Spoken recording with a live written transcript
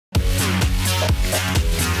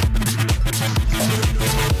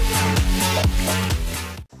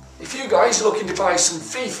guys are looking to buy some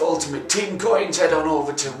FIFA Ultimate Team coins, head on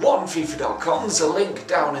over to onefifa.com, there's a link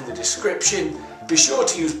down in the description. Be sure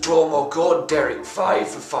to use promo code Derek5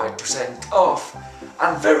 for 5% off.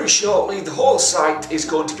 And very shortly the whole site is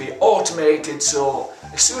going to be automated, so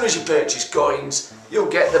as soon as you purchase coins you'll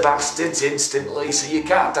get the bastards instantly, so you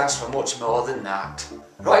can't ask for much more than that.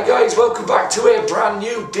 Right guys, welcome back to a brand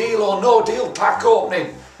new Deal or No Deal pack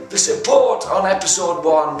opening. The support on episode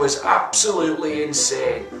 1 was absolutely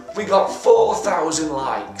insane. We got 4,000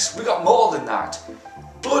 likes, we got more than that.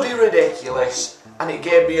 Bloody ridiculous, and it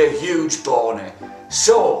gave me a huge boner.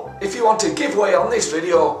 So, if you want a giveaway on this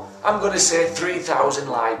video, I'm going to say 3,000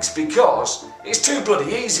 likes because it's too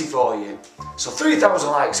bloody easy for you. So 3,000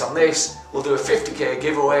 likes on this, we'll do a 50k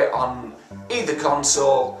giveaway on either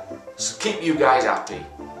console, so keep you guys happy.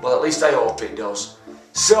 Well, at least I hope it does.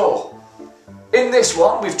 So, in this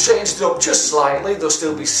one we've changed it up just slightly. There'll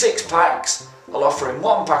still be 6 packs. I'll offer him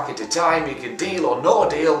 1 pack at a time. You can deal or no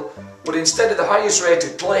deal, but instead of the highest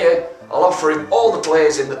rated player, I'll offer him all the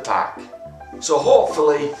players in the pack. So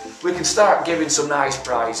hopefully we can start giving some nice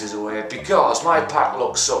prizes away because my pack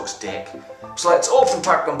look sucks dick. So let's open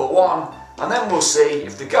pack number 1 and then we'll see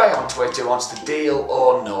if the guy on Twitter wants to deal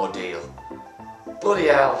or no deal. Bloody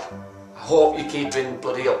hell, I hope you're keeping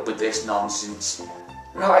bloody up with this nonsense.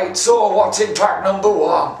 Right, so what's in pack number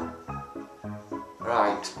 1?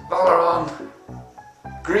 Right, Valeron,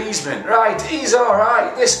 Griezmann, right, he's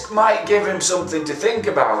alright. This might give him something to think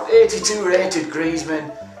about. 82 rated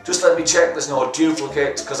Griezmann. Just let me check there's no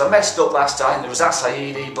duplicates, because I messed up last time. There was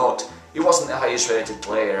Asaidi, but he wasn't the highest rated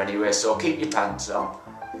player anyway, so keep your pants on.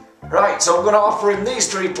 Right, so I'm going to offer him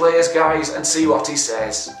these 3 players, guys, and see what he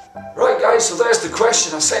says. Right guys, so there's the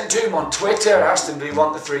question I sent to him on Twitter. I asked him do he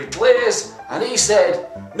want the 3 players, and he said,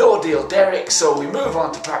 no deal Derek. So we move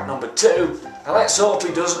on to pack number 2, and let's hope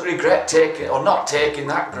he doesn't regret taking or not taking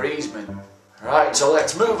that Griezmann. Right, so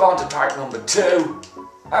let's move on to pack number 2.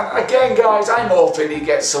 And again guys, I'm hoping he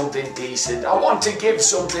gets something decent. I want to give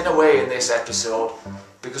something away in this episode,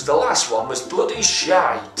 because the last one was bloody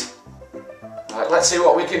shite. Right, let's see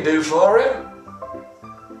what we can do for him.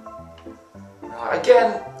 Right,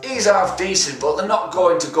 again, he's half decent, but they're not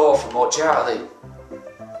going to go for much, are they?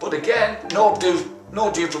 But again, no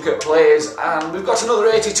duplicate players, and we've got another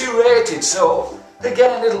 82 rated, so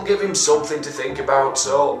again, it'll give him something to think about,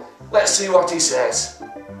 so let's see what he says.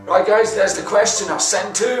 Right guys, there's the question I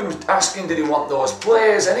sent to him, asking did he want those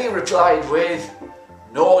players, and he replied with,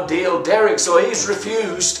 no deal Derek, so he's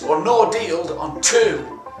refused, or no dealed on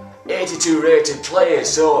 2 82 rated players,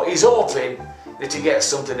 so he's hoping that he gets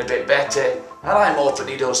something a bit better, and I'm hoping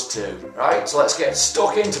he does too. Right, so let's get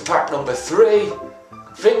stuck into pack number 3,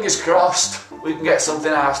 fingers crossed we can get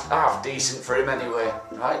something half decent for him anyway.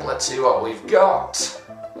 Right, let's see what we've got.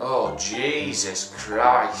 Oh Jesus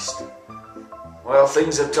Christ. Well,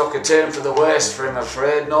 things have took a turn for the worst for him, I'm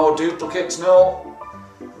afraid. No duplicates, no.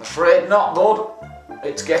 I'm afraid not, bud.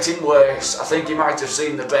 It's getting worse. I think he might have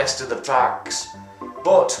seen the best of the packs.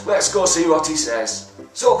 But let's go see what he says.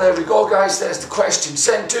 So there we go guys, there's the question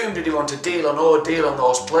sent to him. Did he want a deal or no deal on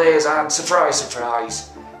those players? And surprise, surprise,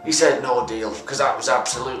 he said no deal, because that was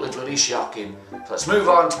absolutely bloody shocking. So let's move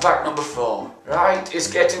on to pack number 4. Right,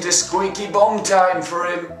 it's getting to squeaky bum time for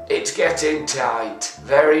him. It's getting tight,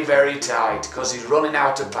 very, very tight, because he's running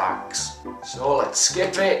out of packs. So let's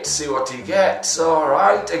skip it, see what he gets.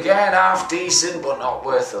 Alright, again half decent, but not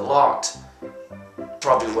worth a lot.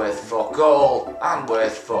 Probably worth fuck all, and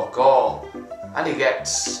worth fuck all. And he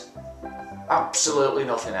gets absolutely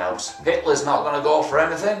nothing else. Hitler's not going to go for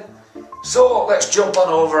anything. So let's jump on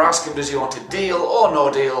over, ask him does he want a deal or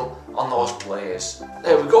no deal on those players.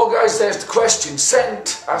 There we go guys, there's the question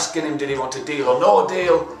sent, asking him did he want a deal or no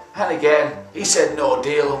deal, and again he said no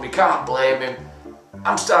deal, and we can't blame him.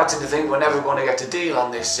 I'm starting to think we're never going to get a deal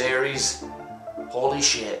on this series. Holy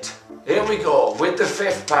shit. Here we go with the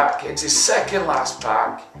 5th pack. It's his second last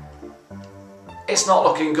pack. It's not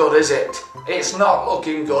looking good, is it? It's not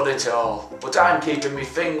looking good at all. But I'm keeping my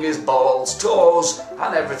fingers, balls, toes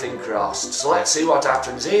and everything crossed. So let's see what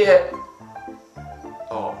happens here.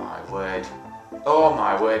 Oh my word. Oh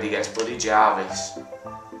my word, he gets bloody Jarvis.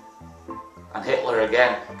 And Hitler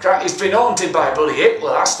again. He's been haunted by bloody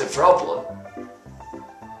Hitler, that's the problem.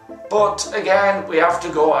 But again, we have to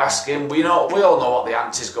go ask him. We all know what the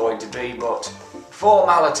answer's going to be, but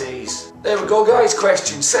formalities. There we go guys,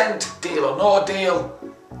 question sent, deal or no deal.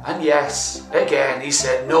 And yes, again he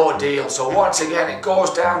said no deal, so once again it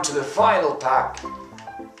goes down to the final pack.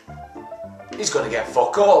 He's going to get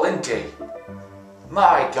fuck all, isn't he?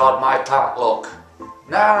 My God, my pack luck.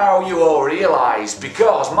 Now you all realise,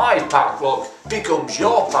 because my pack luck becomes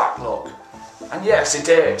your pack luck. And yes, it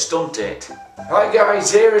hurts, don't it? Right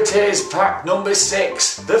guys, here it is, pack number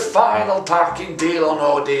 6, the final pack in Deal or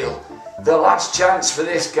No Deal. The last chance for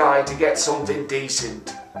this guy to get something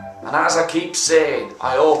decent. And as I keep saying,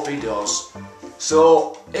 I hope he does.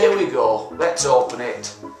 So, here we go, let's open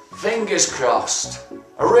it. Fingers crossed.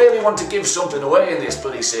 I really want to give something away in this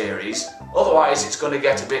bloody series, otherwise it's going to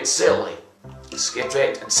get a bit silly. Skip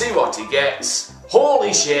it and see what he gets.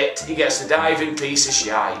 Holy shit, he gets a diving piece of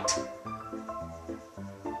shite.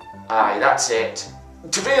 Aye, that's it.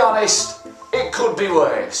 To be honest, it could be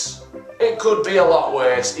worse. It could be a lot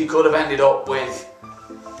worse. He could have ended up with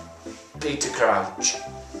Peter Crouch.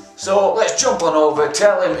 So let's jump on over,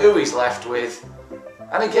 tell him who he's left with.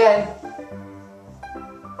 And again,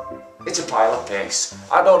 it's a pile of piss.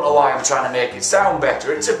 I don't know why I'm trying to make it sound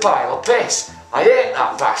better. It's a pile of piss. I hate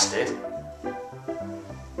that bastard.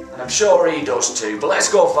 And I'm sure he does too. But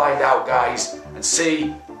let's go find out, guys, and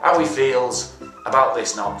see how he feels about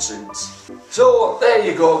this nonsense. So there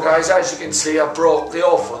you go, guys. As you can see, I broke the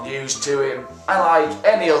awful news to him. And like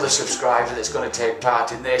any other subscriber that's going to take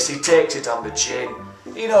part in this, he takes it on the chin.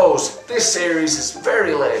 He knows this series is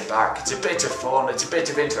very laid back. It's a bit of fun. It's a bit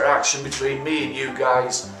of interaction between me and you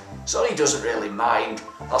guys. So he doesn't really mind.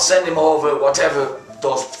 I'll send him over whatever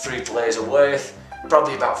those free plays are worth,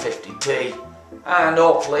 probably about 50p, and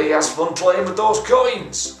hopefully he has fun playing with those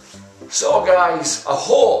coins. So guys, I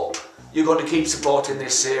hope you're going to keep supporting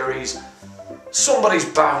this series. Somebody's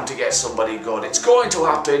bound to get somebody good. It's going to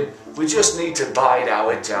happen. We just need to bide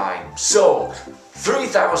our time. So,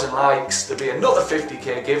 3,000 likes, there'll be another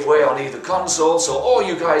 50k giveaway on either console, so all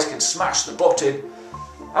you guys can smash the button.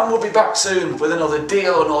 And we'll be back soon with another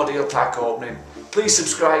Deal or No Deal pack opening. Please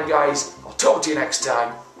subscribe, guys. I'll talk to you next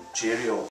time. Cheerio.